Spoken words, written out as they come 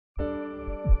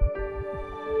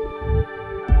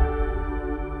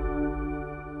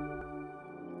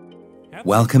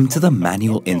Welcome to the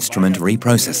manual instrument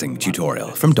reprocessing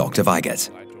tutorial from Dr. Weigert.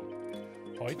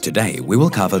 Today we will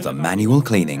cover the manual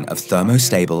cleaning of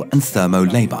thermostable and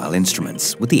thermolabile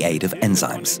instruments with the aid of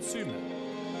enzymes.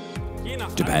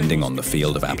 Depending on the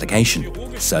field of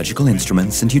application, surgical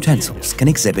instruments and utensils can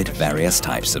exhibit various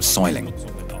types of soiling.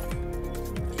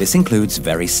 This includes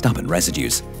very stubborn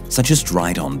residues, such as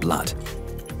dried-on blood.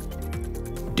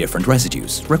 Different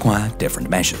residues require different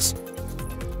measures.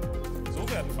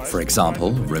 For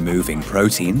example, removing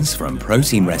proteins from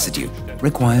protein residue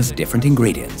requires different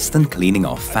ingredients than cleaning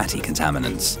off fatty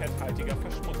contaminants.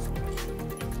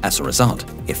 As a result,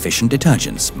 efficient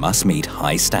detergents must meet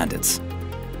high standards.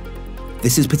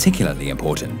 This is particularly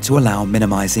important to allow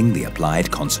minimizing the applied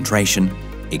concentration,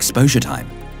 exposure time,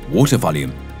 water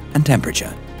volume, and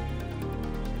temperature.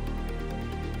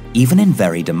 Even in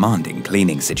very demanding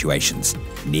cleaning situations,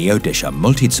 neodisher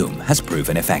multi-zoom has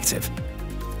proven effective.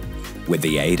 With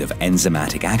the aid of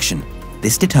enzymatic action,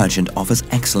 this detergent offers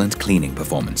excellent cleaning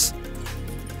performance.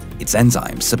 Its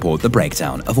enzymes support the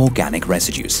breakdown of organic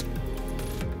residues.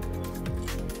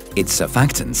 Its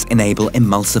surfactants enable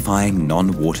emulsifying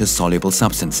non-water-soluble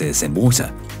substances in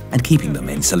water and keeping them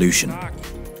in solution.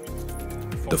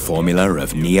 The formula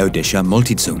of neodisher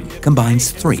multi-zoom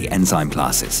combines 3 enzyme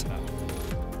classes.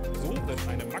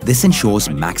 This ensures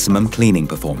maximum cleaning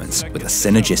performance with a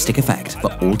synergistic effect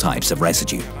for all types of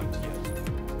residue.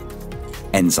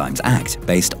 Enzymes act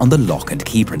based on the lock and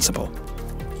key principle.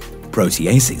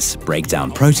 Proteases break down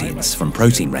proteins from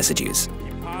protein residues.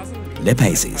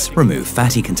 Lipases remove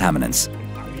fatty contaminants,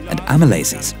 and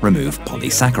amylases remove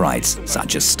polysaccharides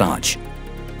such as starch.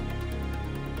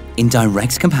 In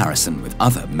direct comparison with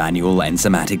other manual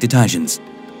enzymatic detergents,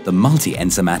 the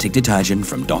multi-enzymatic detergent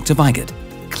from Dr. Weigert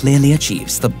clearly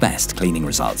achieves the best cleaning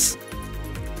results.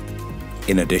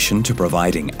 In addition to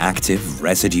providing active,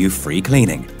 residue-free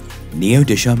cleaning,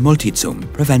 neodisher multi-zoom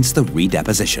prevents the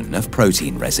redeposition of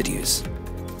protein residues.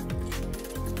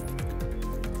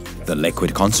 The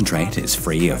liquid concentrate is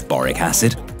free of boric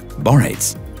acid,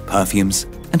 borates, perfumes,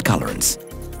 and colorants.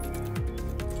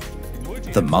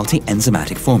 The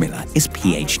multi-enzymatic formula is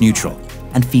pH neutral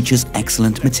and features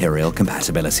excellent material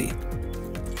compatibility.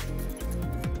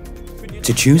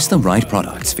 To choose the right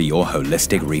products for your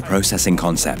holistic reprocessing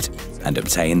concept and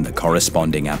obtain the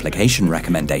corresponding application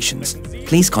recommendations,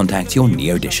 please contact your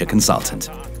neodisher consultant.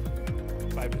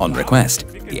 On request,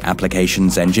 the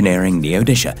Applications Engineering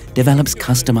Neodisher develops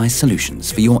customized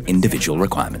solutions for your individual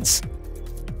requirements.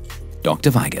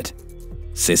 Dr. Weigert,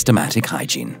 Systematic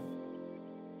Hygiene.